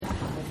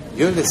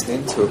You're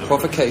listening to a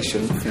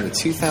Provocation from the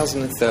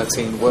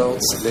 2013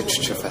 Worlds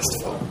Literature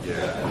Festival,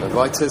 where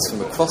writers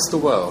from across the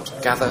world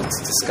gather to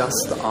discuss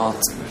the art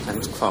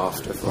and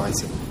craft of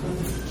writing.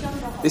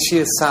 This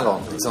year's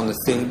salon is on the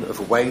theme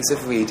of ways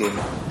of reading,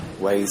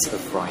 ways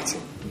of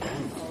writing.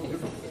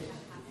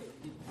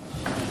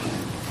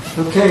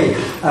 Okay,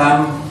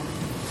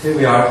 here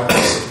we are.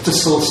 It's a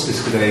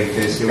solstice today, in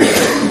case you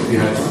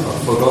had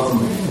forgotten.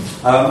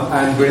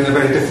 And we're in a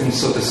very different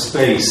sort of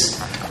space.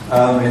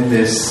 In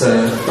this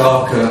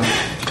darker,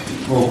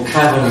 more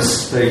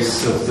cavernous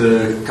space of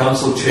the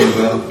council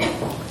chamber.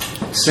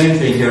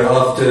 Strangely here,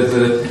 after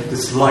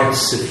this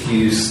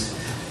light-suffused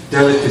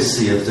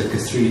delicacy of the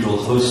cathedral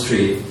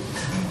hostry,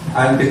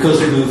 and because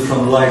we move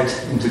from light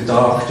into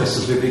dark, just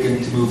as we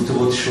begin to move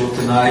towards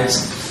shorter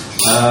nights,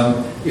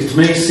 it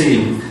may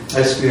seem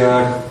as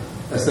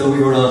though we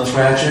were on a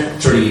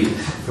trajectory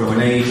from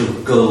an age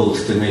of gold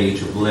to an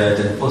age of lead,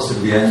 and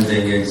possibly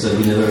ending in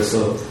some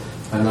universal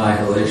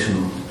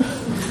annihilation.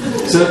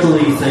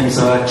 Certainly things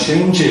are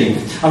changing.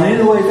 I mean,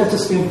 in a way, that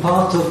has been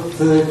part of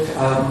the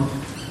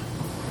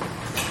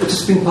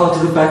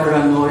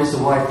background noise, the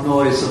white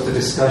noise of the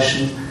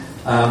discussion,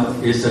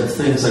 is that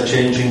things are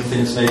changing,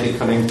 things may be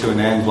coming to an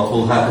end, what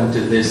will happen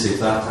to this if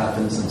that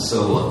happens, and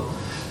so on.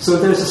 So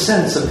there's a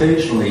sense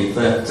occasionally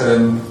that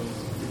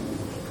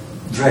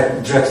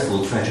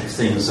dreadful, tragic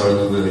things are on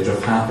the verge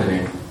of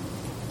happening.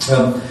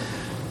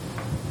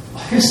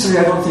 History,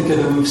 I don't think,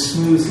 ever moves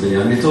smoothly,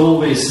 and it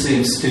always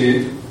seems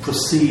to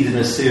proceed in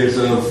a series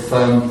of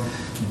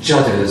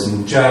judders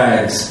and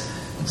jags,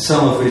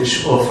 some of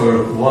which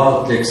offer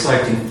wildly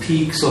exciting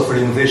peaks,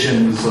 offering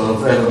visions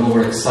of ever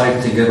more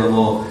exciting, ever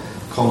more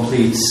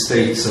complete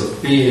states of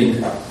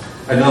being,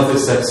 and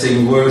others that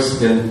seem worse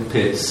than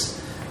pits,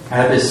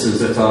 abysses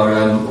that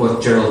are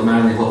what Gerald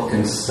Manley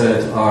Hopkins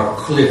said are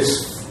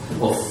cliffs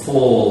of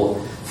fall,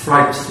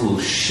 frightful,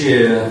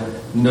 sheer,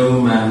 no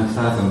man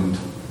fathomed.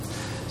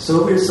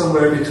 So we're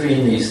somewhere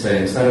between these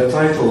things. Now, the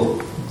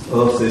title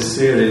of this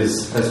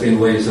series has been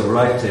Ways of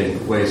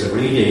Writing, Ways of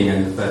Reading,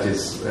 and that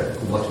is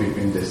what we've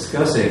been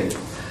discussing.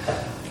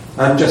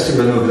 And just to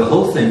run over the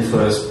whole thing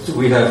first,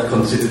 we have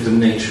considered the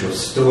nature of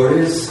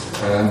stories,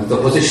 the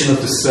position of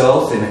the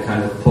self in a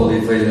kind of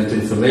polyvalent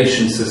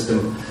information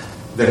system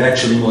that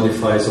actually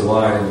modifies the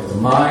wiring of the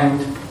mind.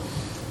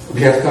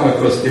 We have come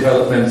across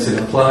developments in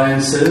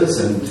appliances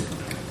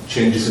and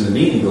changes in the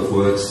meaning of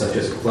words such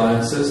as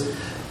appliances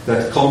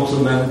that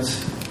complement,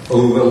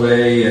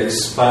 overlay,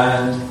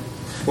 expand,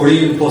 or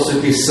even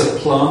possibly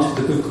supplant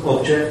the book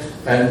object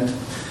and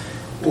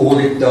all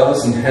it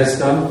does and has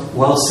done,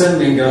 while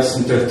sending us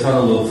into a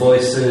tunnel of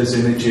voices,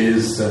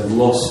 images, and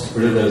lost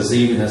rivers,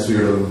 even as we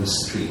roam the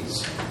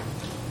streets.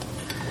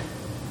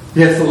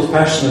 We have thought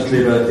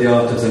passionately about the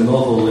art of the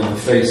novel in the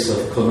face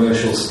of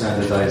commercial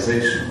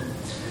standardization,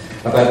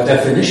 about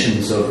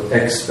definitions of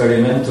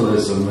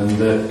experimentalism and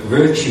the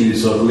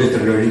virtues of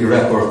literary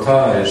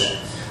reportage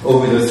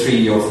over the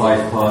 3 or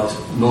 5 part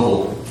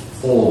novel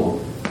form.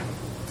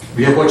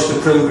 We have watched the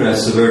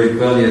progress of a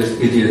rebellious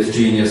idiot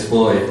genius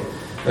boy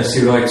as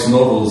he writes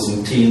novels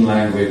in teen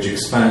language,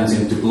 expands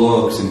into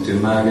blogs, into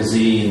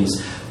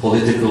magazines,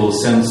 political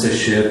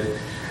censorship,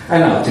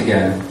 and out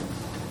again.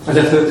 And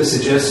I've heard the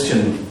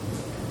suggestion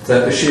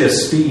that the sheer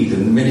speed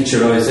and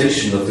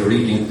miniaturization of the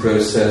reading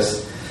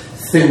process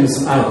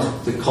thins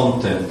out the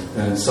content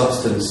and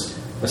substance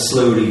a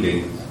slow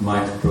reading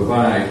might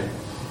provide.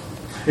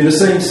 In the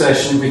same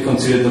session, we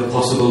considered the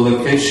possible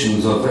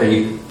locations of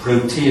a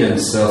protean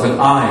self, an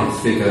I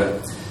figure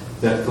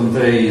that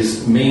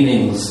conveys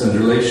meanings and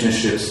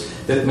relationships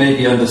that may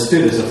be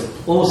understood as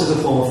almost as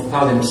a form of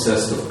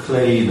palimpsest of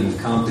claim and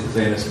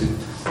counterclaim as to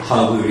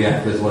how we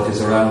react with what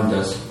is around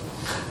us.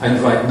 And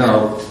right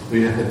now,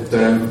 we had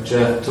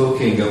Jeff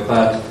talking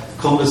about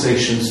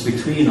conversations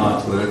between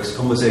artworks,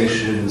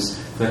 conversations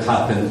that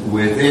happen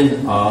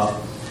within art,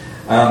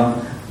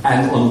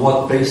 and on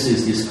what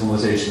basis these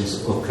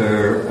conversations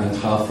occur and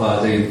how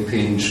far they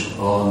impinge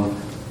on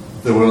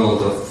the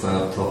world of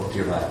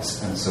property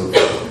rights and so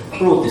forth.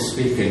 Broadly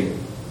speaking,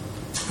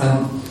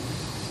 now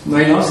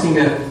in asking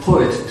a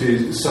poet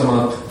to sum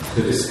up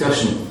the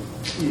discussion,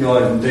 you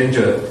are in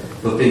danger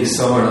of being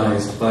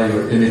summarized by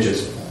your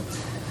images.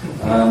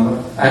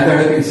 And there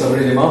have been some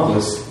really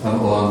marvelous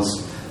ones.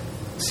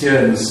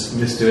 Szirtes,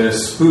 Mr.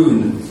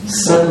 Spoon,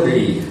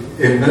 suddenly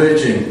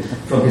emerging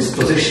from his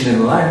position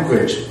in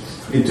language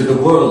into the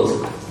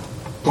world,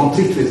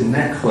 complete with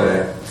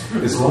neckwear,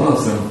 is one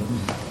of them.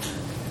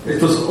 It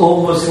was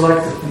almost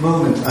like the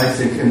moment, I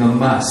think, in a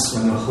mass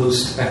when a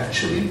host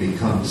actually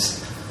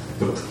becomes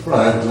the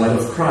blood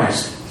of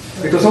Christ.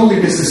 It was only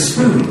Mr.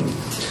 Spoon.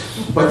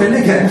 But then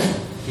again,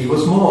 he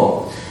was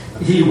more.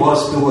 He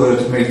was the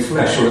Word made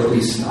flesh, or at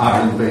least an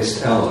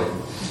iron-based alloy.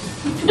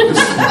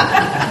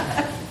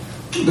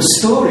 The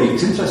story,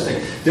 it's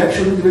interesting. The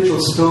actual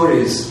individual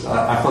stories,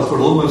 I thought,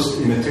 were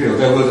almost immaterial.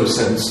 There were those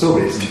 7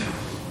 stories, and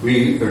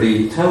we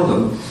retell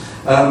them.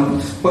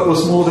 But it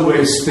was more the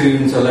way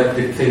spoons,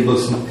 electric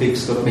cables, and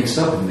pigs got mixed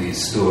up in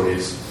these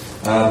stories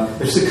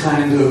It's a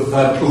kind of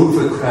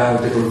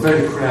overcrowded or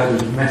very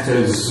crowded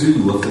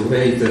meta-zoo of the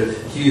way the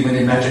human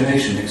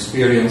imagination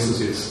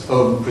experiences its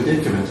own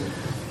predicament.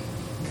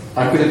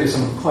 I'm going to do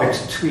some quite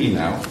twee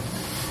now.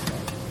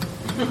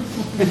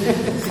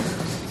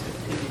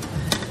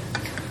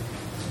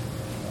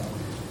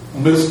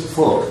 Most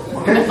folk,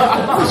 okay?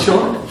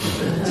 Sure?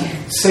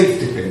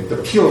 Safety pin, the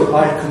pure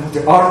icon,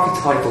 the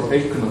archetypal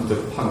icon of the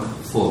punk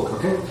folk,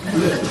 okay?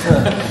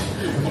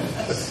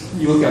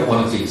 You will get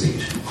one of these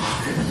each.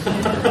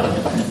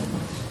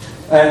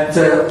 At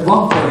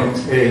one point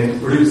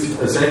in Ruth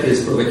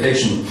Zeke's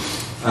Provocation,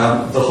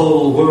 the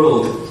whole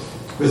world,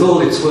 with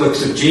all its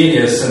works of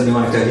genius and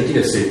might add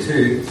idiocy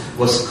too,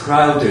 was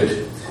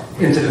crowded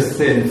into the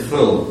thin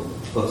film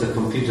of the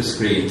computer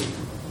screen.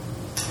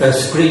 A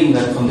screen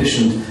that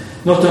conditioned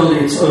not only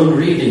its own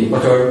reading,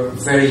 but our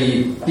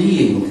very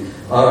being,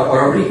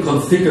 our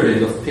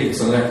reconfiguring of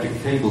pigs and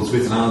electric cables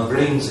within our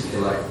brains, if you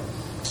like.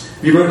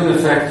 We were, in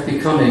effect,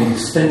 becoming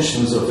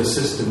extensions of the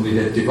system we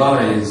had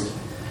devised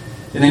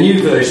in a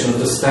new version of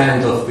the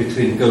standoff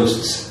between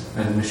ghosts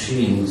and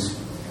machines.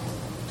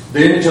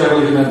 The image I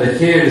will remember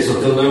here is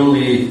of the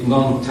lonely,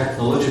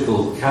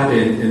 non-technological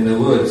cabin in the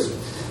woods,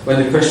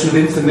 when the question of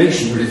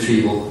information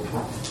retrieval,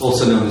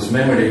 also known as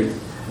memory,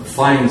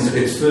 finds that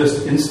its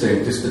first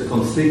instinct is to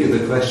configure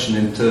the question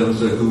in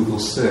terms of Google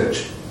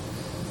search.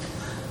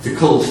 The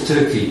cold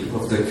turkey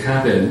of the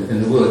cabin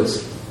in the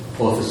woods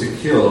offers a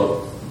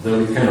cure,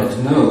 though we cannot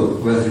know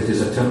whether it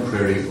is a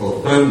temporary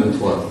or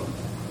permanent one.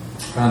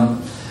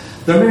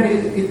 There are many,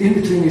 in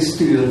between these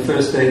two, the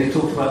first day we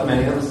talked about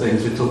many other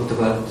things. We talked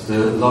about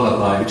the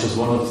lullaby, which is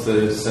one of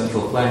the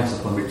central planks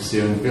upon which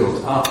Sion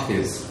built up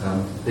his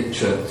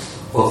picture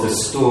of the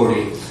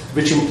story,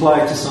 which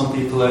implied to some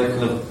people a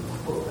kind of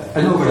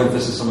an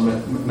overemphasis on a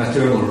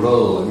maternal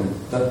role. I mean,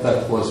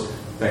 that was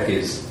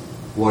Becky's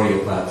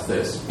worry about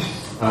this.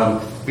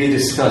 We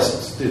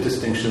discussed the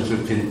distinctions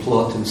between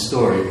plot and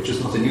story, which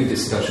is not a new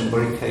discussion,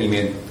 but it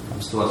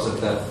comes to us at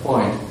that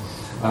point.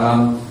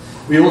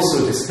 We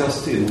also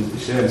discussed in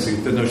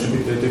sharing the notion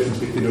of the difference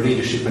between a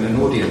readership and an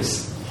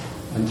audience,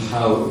 and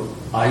how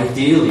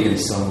ideally, in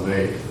some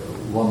way,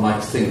 one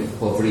might think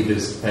of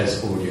readers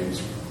as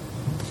audience.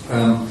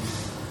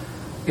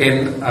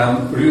 In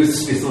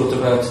Ruth's, we thought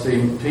about the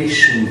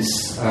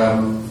impatience,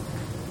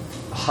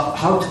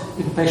 how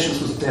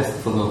impatience was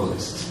death for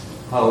novelists.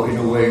 How, in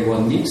a way,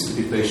 one needs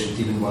to be patient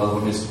even while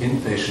one is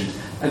impatient.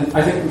 And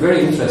I think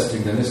very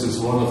interesting, and this is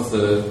one of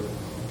the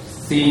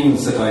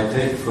themes that I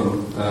take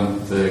from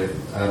the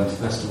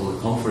festival,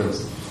 the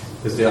conference,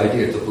 is the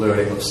idea of the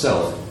blurring of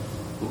self.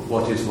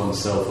 What is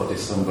oneself? What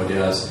is somebody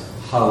else?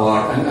 How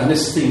are... And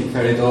this theme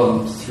carried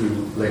on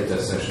through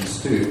later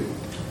sessions too.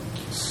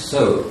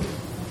 So...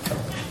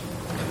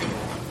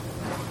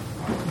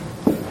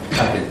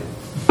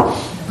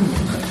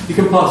 You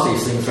can pass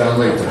these things around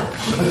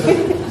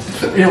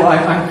later. You know,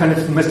 I'm kind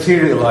of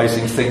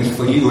materializing things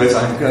for you as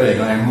I'm going.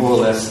 I am more or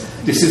less,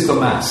 this is the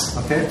mass,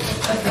 okay?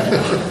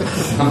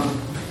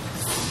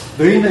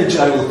 The image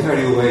I will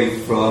carry away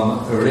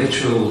from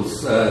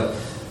Rachel's,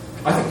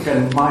 I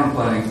think,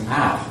 mind-blowing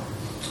app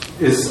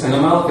is an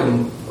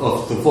amalgam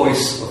of the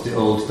voice of the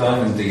old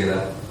diamond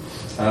dealer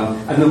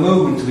and the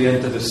moment we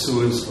enter the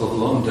sewers of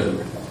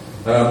London.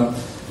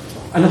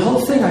 And the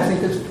whole thing, I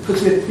think, is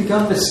because we had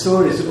begun this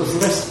story, it was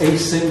less a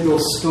single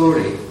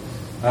story.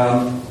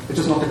 It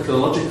was not a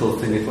chronological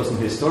thing, it wasn't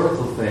a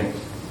historical thing.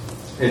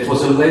 It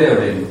was a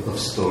layering of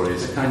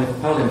stories, a kind of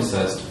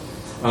palimpsest,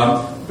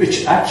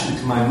 which actually,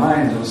 to my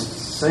mind, I was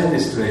saying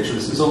this to Rachel,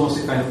 this is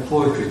almost a kind of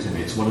poetry to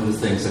me. It's one of the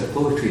things that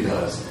poetry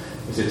does,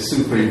 is it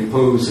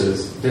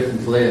superimposes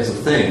different layers of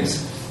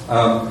things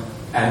and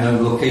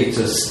then locates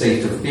a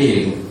state of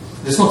being.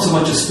 It's not so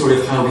much a story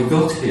of how we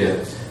got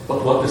here,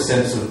 but what the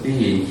sense of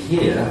being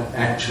here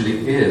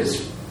actually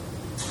is.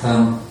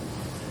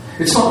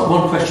 It's not that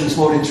one question is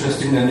more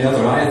interesting than the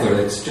other either,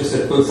 it's just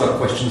that both are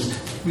questions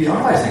we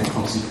are, I think,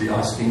 constantly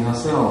asking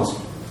ourselves.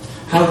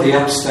 How the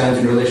app stand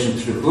in relation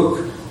to the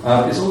book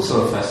is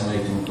also a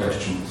fascinating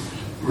question.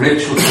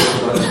 Rachel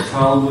talked about the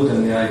Talmud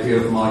and the idea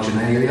of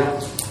marginalia,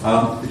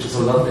 which is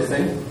a lovely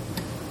thing.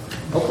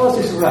 I'll pass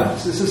this around,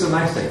 this is a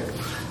nice thing.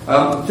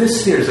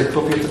 This here is a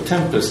copy of The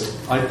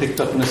Tempest I picked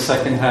up in a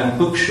second-hand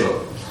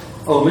bookshop.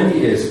 Many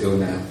years ago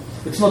now.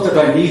 It's not that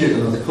I needed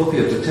another copy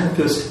of The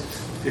Tempest,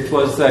 it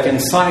was that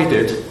inside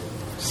it,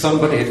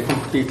 somebody had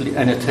completely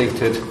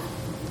annotated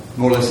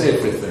more or less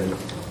everything.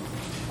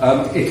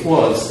 It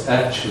was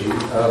actually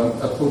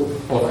a book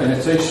of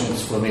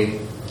annotations for me,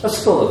 a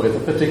scholar with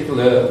a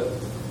particular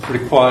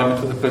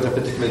requirement, with a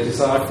particular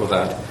desire for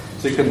that.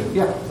 So you can,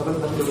 have a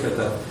look at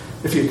that.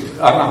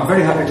 I'm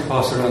very happy to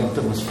pass around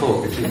Thomas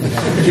Falk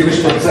if you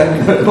wish to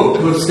examine the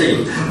book, we'll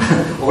see.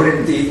 Or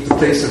indeed the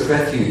place of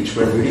refuge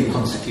where we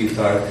reconstitute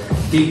our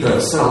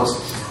deeper selves.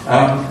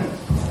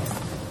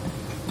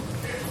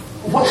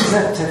 What does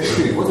that text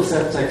do? What does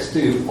that text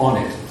do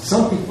on it?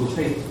 Some people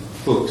hate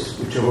books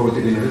which have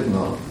already been written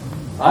on.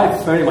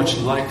 I very much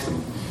like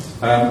them.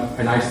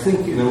 And I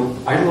think,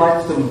 I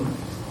like them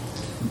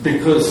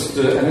because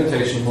the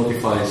annotation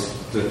modifies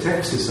the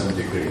text to some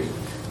degree.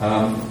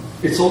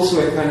 It's also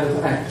a kind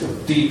of act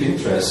of deep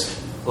interest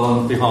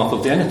on behalf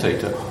of the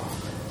annotator.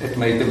 It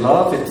may be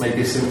love, it may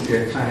be simply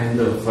a kind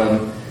of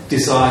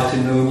desire to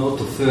know more,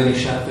 to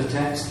furnish out the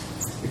text.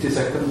 It is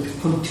a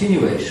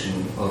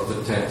continuation of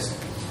the text.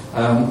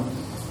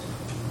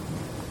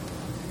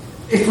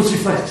 It was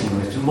reflecting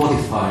on it and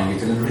modifying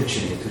it and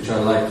enriching it, which I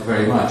liked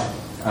very much.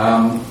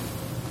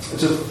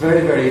 It was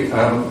very, very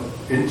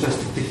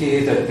interesting to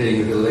hear that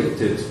being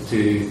related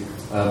to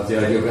the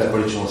idea of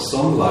Aboriginal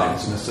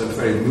songlines, and it's a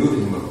very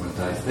moving moment,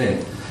 I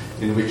think,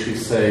 in which we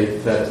say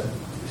that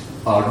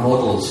our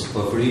models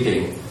of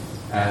reading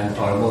and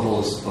our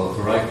models of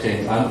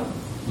writing are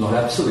not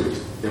absolute.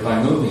 They're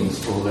by no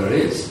means all there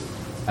is.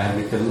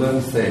 And we can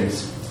learn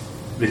things,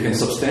 we can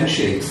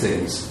substantiate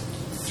things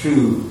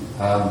through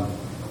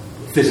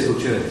physical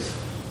journeys,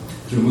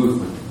 through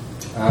movement.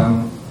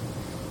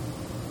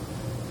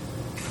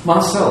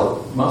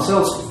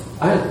 Marcel's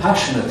I had a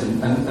passionate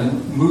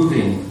and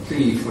moving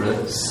plea for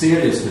a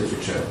serious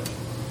literature,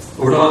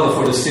 or rather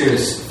for the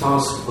serious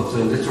task of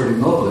the literary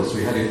novelist.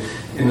 We had it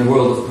in the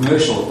world of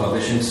commercial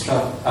publishing,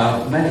 struck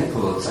many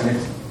chords, and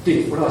it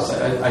did for us.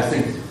 I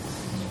think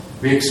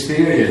we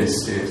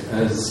experienced it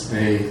as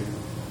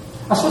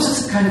I suppose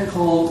it's a kind of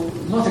call,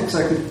 not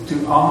exactly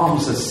to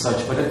arms as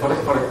such, but a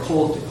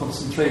call to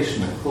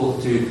concentration, a call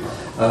to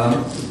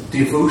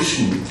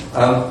devotion.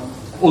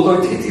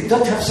 Although it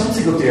does have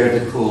something of the air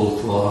of the call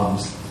to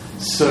arms.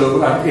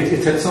 So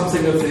it had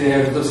something of the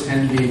air of those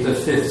Henry V,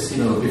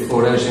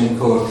 before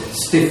Agincourt,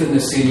 stiffen the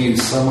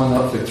sinews, summon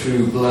up the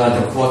true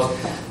blood of what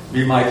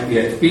we might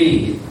yet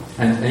be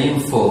and aim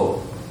for.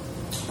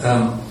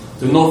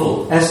 The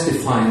novel, as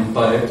defined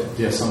by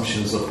the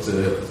assumptions of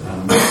the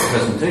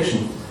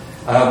presentation,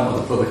 or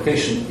the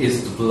provocation,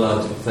 is the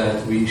blood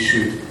that we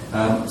should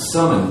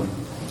summon.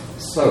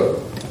 So,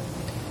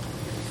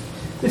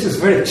 this is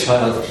very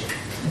childish.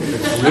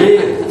 It's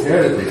really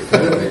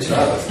terribly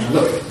childish.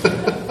 Look,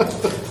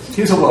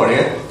 he's a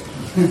warrior.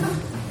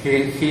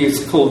 He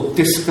is called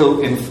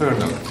Disco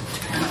Inferno.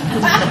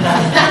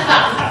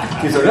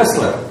 He's a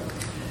wrestler.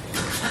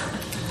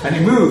 And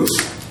he moves.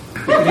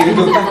 He can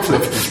do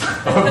backflips.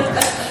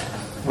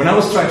 When I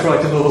was trying to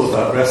write a novel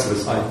about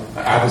wrestlers,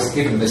 I was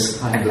given this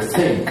kind of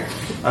thing.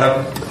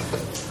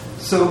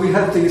 So we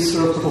had these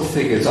sort of little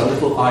figures, our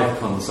little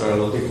icons, our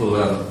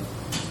little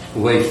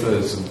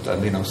wafers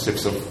and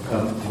sips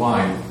of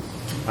wine.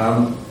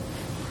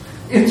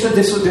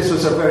 This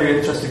was a very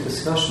interesting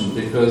discussion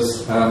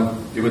because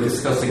we were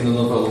discussing the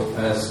novel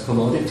as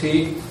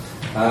commodity.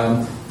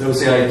 There was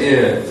the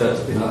idea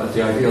that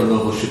the ideal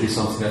novel should be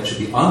something that should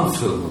be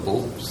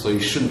unfilmable, so you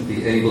shouldn't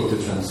be able to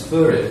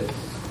transfer it.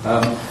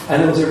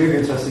 And there was a really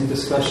interesting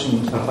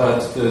discussion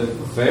about the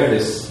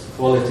various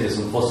qualities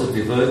and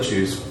possibly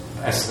virtues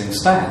as things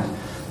stand.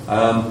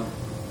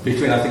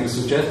 Between, I think,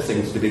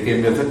 suggesting to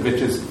begin with,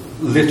 which is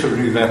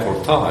literary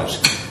reportage.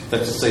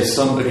 That is to say,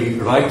 somebody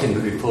writing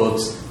the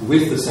reports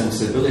with the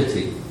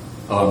sensibility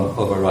of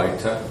a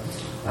writer,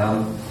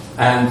 and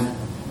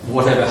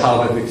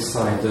however we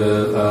decide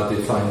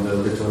define the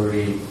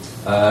literary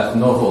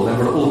novel. There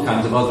were all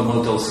kinds of other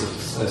models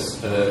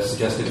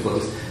suggested for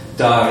this.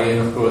 Diary,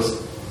 and of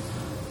course,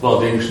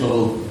 the English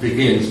novel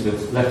begins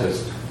with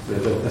letters,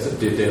 with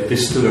the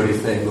epistolary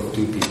thing of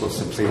two people,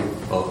 simply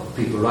of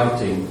people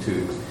writing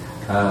to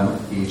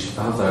each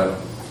other.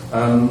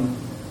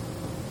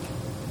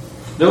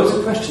 There was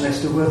a question as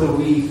to whether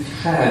we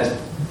had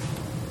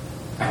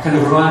a kind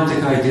of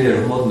romantic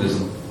idea of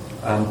modernism.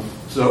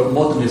 So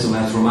modernism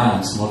as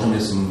romance,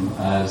 modernism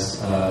as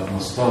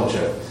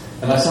nostalgia.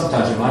 And I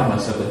sometimes remind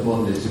myself that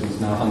modernism is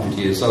now 100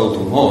 years old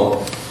or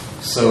more,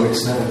 so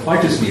it's never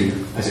quite as new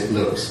as it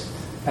looks.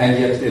 And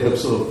yet it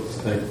absorbs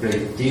a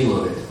great deal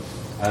of it.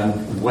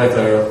 And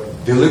whether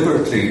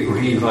deliberately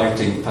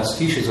rewriting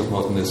pastiches of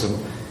modernism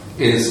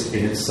is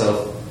in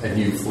itself a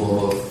new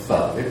form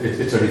of,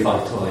 it's a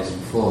revitalizing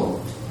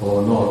form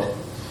or not.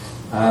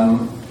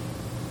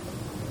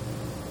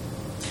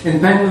 In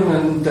Penguin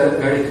and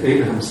Eric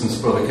Abrahamson's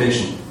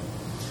Provocation,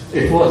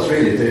 it was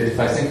really, if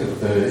I think of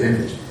the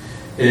image,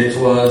 it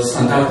was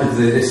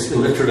undoubtedly this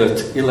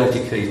illiterate,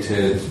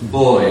 ill-educated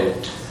boy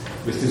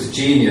with this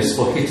genius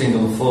for hitting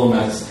on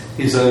formats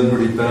his own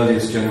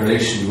rebellious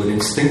generation would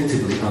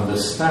instinctively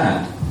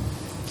understand.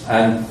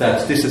 And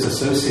that this is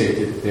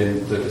associated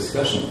in the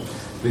discussion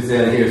with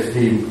the idea of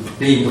him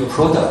being a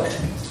product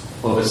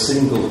of a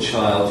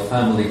single-child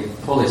family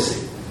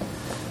policy,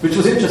 which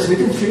was interesting. We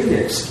didn't really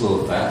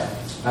explore that.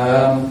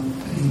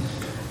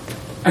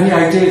 And the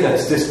idea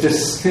that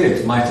this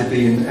kid might have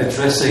been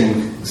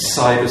addressing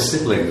cyber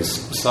siblings,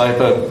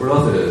 cyber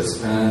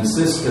brothers and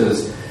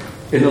sisters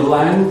in a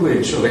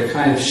language of a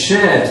kind of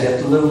shared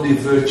yet lonely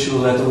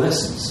virtual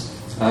adolescence.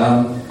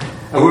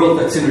 A world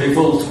that's in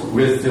revolt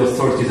with the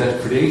authority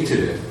that created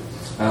it.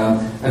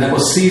 And that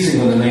was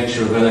seizing on the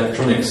nature of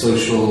electronic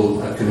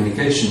social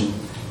communication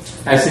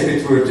as if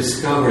it were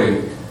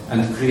discovering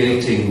and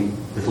creating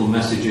little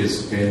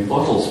messages in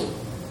bottles.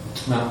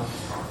 Now,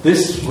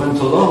 this went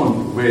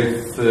along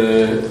with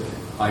the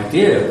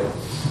idea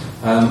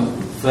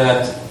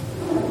that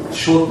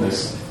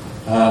shortness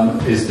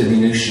is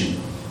diminution.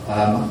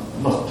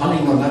 Not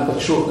punning on that, but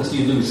shortness,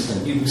 you lose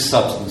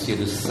substance, you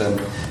lose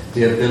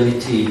the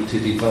ability to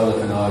develop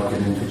an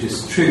argument, which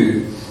is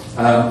true.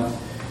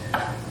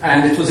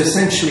 And it was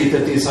essentially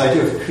that this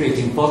idea of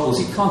creating bottles,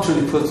 you can't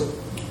really put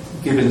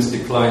Gibbon's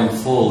Decline and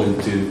Fall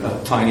into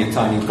a tiny,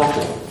 tiny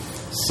bottle.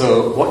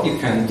 So what you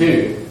can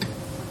do,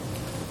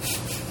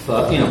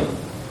 a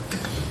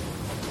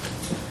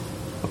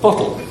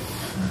bottle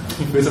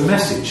with a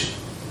message.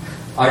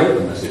 I wrote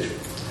the message.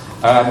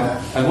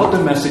 And what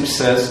the message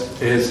says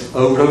is,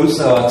 O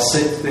Rosa,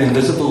 sit, the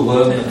invisible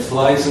worm that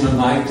flies in the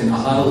night in a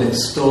howling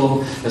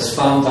storm, has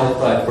found out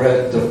thy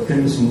breath of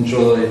crimson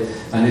joy,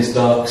 and his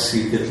dark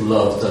secret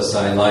love does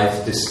thy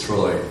life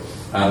destroy.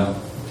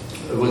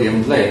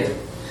 William Blake.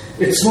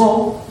 It's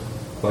small,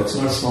 but it's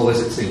not as small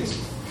as it seems.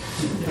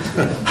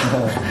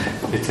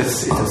 It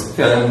has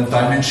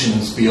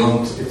dimensions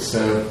beyond its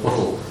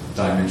bottle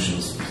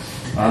dimensions.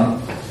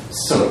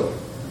 So,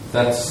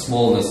 that's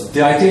smallness.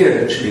 The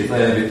idea actually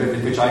there,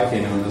 which I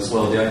came in on as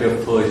well, the idea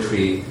of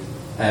poetry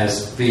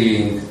as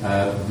being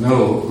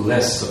no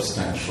less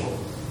substantial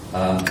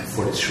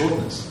for its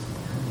shortness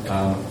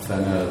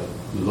than a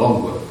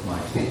long work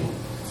might be.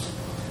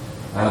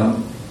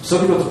 So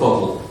we got the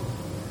bottle.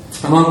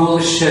 Among all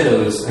the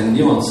shadows and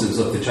nuances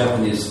of the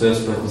Japanese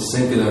first-person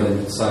singular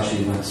in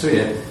Musashi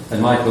Matsuya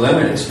and Michael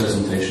Emmerich's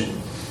presentation,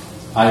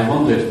 I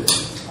wondered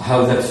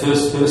how that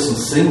first-person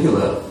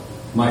singular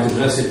might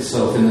address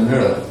itself in the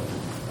mirror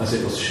as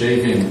it was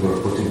shaving or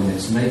putting on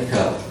its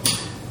makeup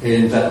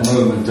in that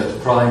moment,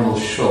 that primal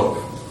shock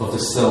of the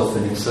self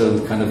in its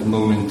own kind of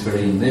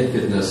momentary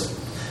nakedness,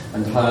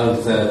 and how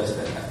that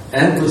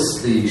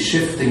endlessly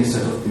shifting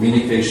set of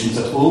communications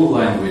that all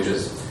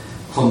languages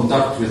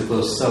conduct with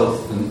both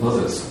self and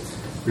others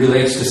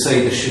relates to,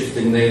 say, the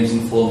shifting names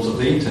and forms of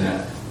the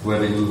internet,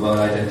 where we move our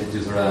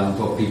identities around,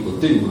 or people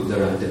do move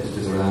their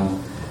identities around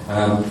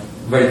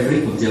very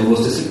frequently,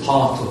 almost as a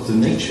part of the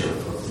nature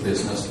of the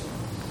business.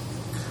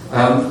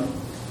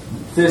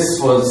 This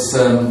was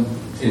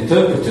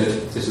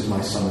interpreted, this is my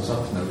sums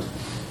up note,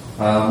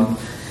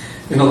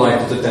 in the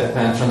light of the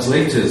deadpan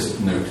translator's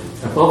note,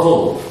 above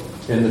all,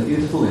 in the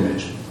beautiful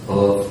image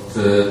of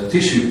the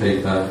tissue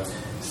paper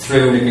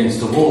thrown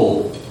against a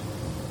wall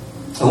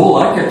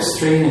I kept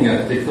straining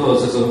at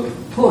because, as a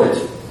poet,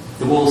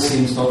 the wall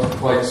seems not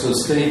quite so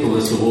stable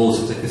as the walls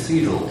of the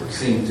cathedral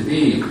seem to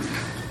be.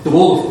 The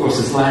wall, of course,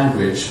 is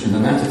language in the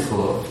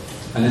metaphor,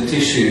 and the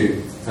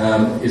tissue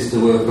is the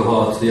work of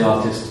art the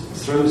artist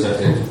throws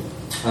at it.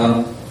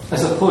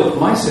 As a poet,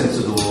 my sense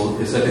of the wall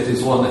is that it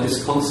is one that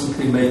is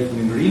constantly making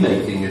and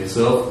remaking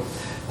itself,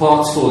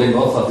 parts falling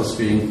off, others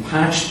being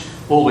patched,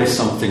 always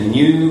something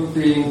new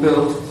being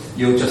built.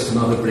 You're just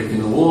another brick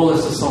in the wall,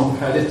 as the song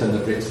had it, and the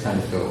bricks kind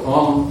of go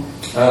on.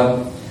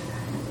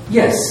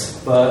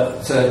 Yes,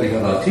 but we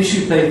have our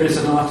tissue paper as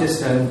an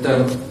artist, and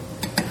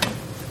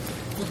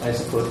I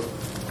suppose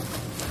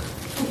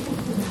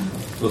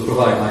will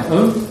provide my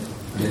own,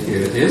 and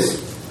here it is.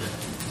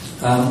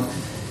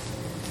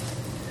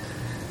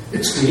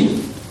 It's clean,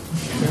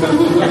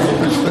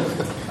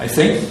 I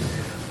think,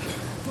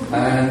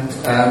 and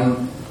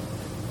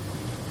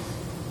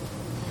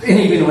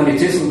even when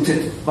it isn't,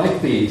 it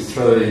might be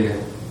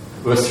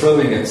we're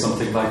throwing at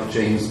something like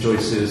James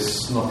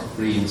Joyce's Not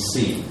Green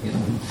Sea.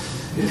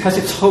 It has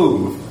its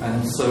home,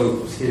 and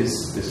so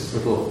here's this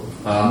little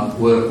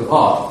work of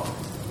art.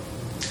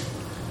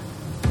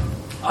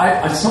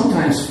 I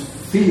sometimes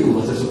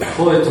feel that as a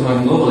poet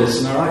among novelists,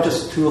 and there are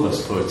just two of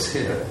us poets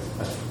here,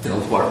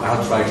 who are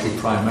outrightly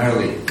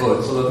primarily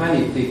poets, although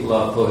many people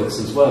are poets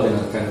as well in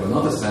a kind of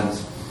another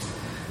sense.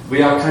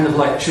 We are kind of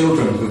like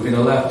children who've been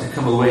allowed to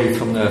come away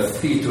from their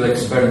free to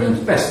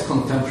experiment best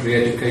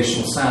contemporary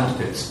educational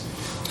sandpits,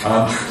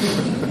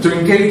 to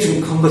engage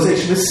in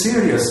conversation with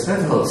serious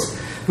adults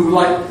who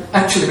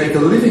actually make a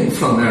living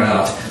from their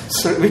art.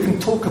 So we can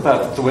talk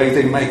about the way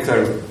they make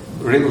their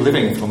real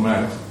living from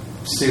their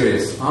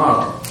serious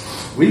art.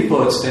 We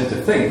poets tend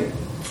to think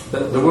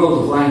that the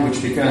world of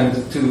language began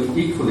two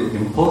equally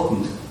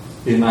important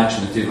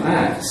imaginative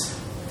acts,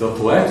 the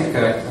poetic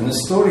act and the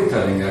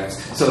storytelling act.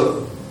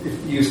 So,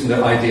 using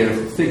the idea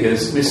of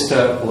figures,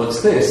 Mr.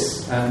 What's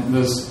this? And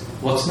Ms.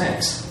 What's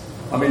next?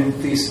 I mean,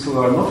 these two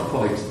are not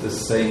quite the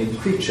same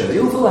creature. They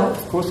overlap,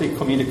 of course, they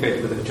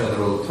communicate with each other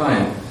all the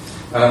time.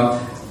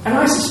 And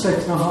I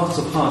suspect in our hearts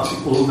of hearts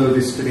we all know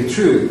this to be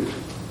true.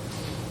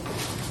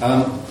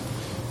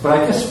 But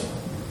I guess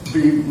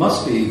we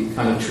must be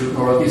kind of true,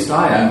 or at least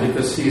I am,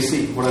 because you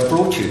see what I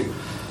brought you.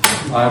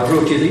 I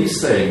brought you these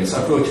things.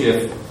 I brought you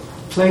a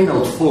plain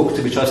old fork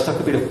to which I stuck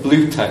a bit of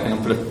blue tack and I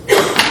put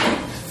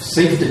a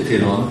safety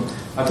pin on.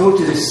 I brought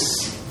you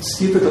this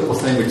stupid little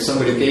thing which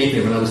somebody gave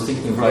me when I was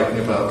thinking of writing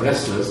about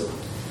wrestlers.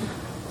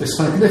 This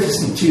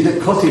magnificent Tudor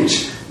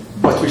cottage,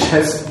 but which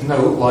has no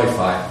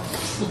Wi-Fi.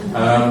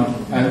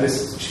 And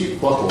this cheap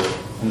bottle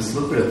and this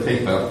little bit of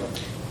paper.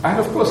 And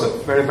of course a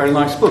very, very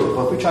nice book,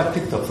 but which I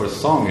picked up for a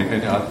song,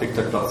 and I picked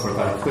it up for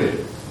about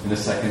 £1 in a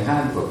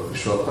second-hand book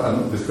shop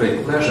with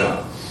great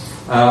pleasure.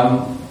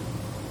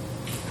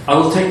 I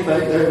will take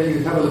that, you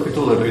can have a look at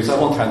all of these. I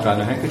won't hand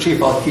around a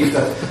handkerchief, I'll keep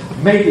that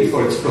maybe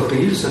for its proper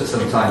use at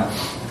some time.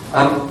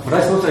 But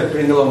I thought I'd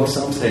bring along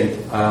something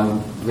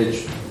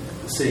which,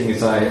 seeing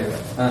as I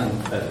am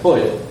a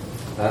poet,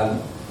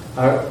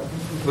 I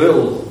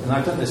will, and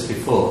I've done this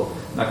before,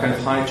 and I kind of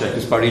hijack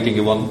this by reading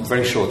you one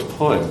very short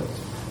poem.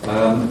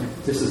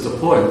 This is the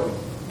poem,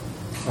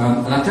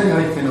 and I'll tell you how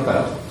it came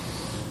about.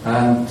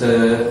 And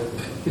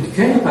it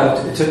came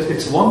about,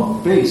 it's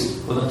one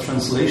based on a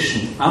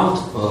translation out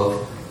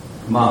of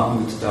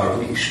Mahmoud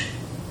Darwish.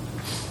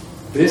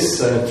 This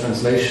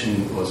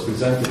translation was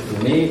presented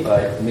to me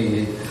by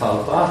Amelia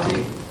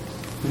Khalbati,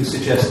 who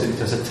suggested it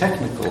as a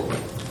technical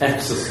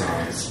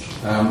exercise.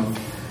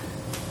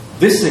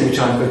 This thing which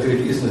I'm going to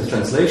read isn't a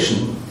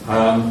translation,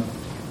 but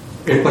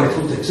it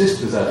wouldn't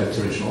exist without its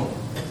original.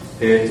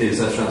 It is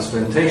a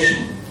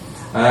transplantation,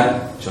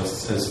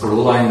 just as for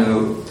all I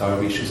know,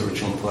 Darwish's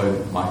original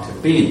poem might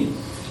have been.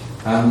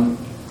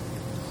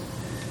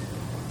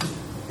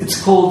 It's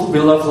called We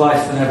Love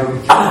Life Whenever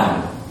We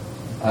Can.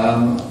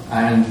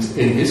 And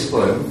in his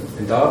poem,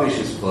 in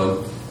Darwish's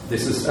poem,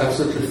 this is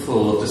absolutely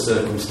full of the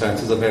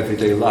circumstances of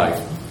everyday life,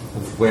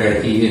 of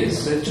where he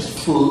is. It's just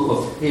full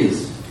of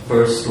his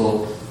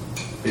personal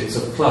bits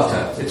of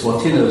clutter. It's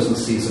what he knows and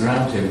sees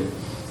around him.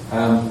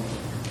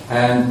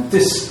 And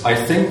this I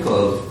think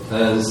of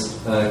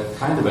as a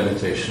kind of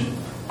annotation,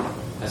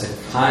 as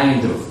a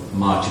kind of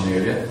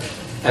marginalia,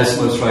 as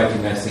most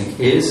writing I think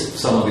is,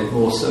 some of it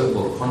more so,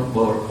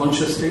 more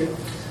consciously.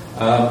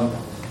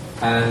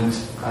 And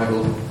I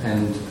will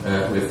end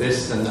with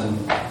this and then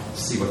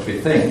see what we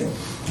think.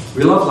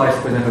 We love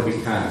life whenever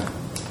we can.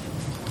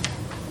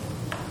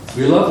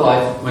 We love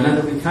life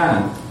whenever we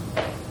can.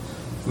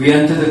 We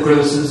enter the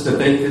grocer's, the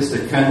baker's,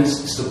 the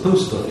chemist's, the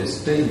post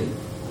office daily.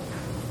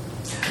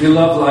 We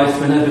love life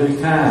whenever we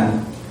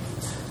can.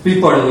 We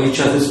borrow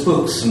each other's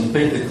books and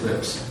paper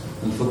clips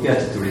and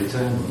forget to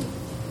return them.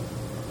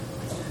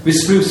 We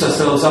spruce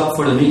ourselves up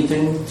for a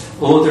meeting,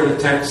 order a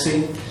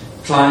taxi,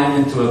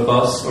 climb into a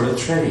bus or a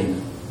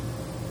train.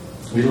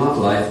 We love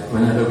life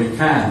whenever we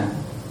can.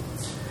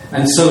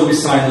 And so we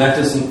sign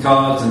letters and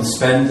cards and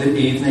spend the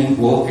evening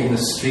walking the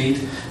street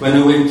when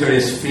the winter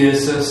is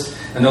fiercest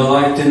and the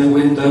light in the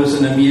windows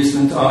and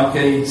amusement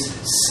arcades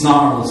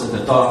snarls at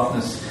the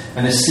darkness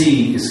and the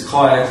sea is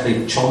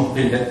quietly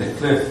chomping at the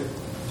cliff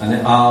and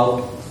the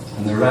owl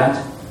and the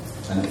rat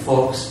and the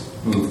fox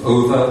move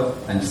over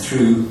and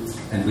through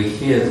and we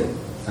hear them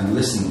and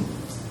listen.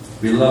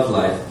 We love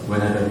life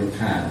whenever we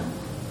can.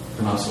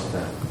 And I'll stop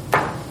there.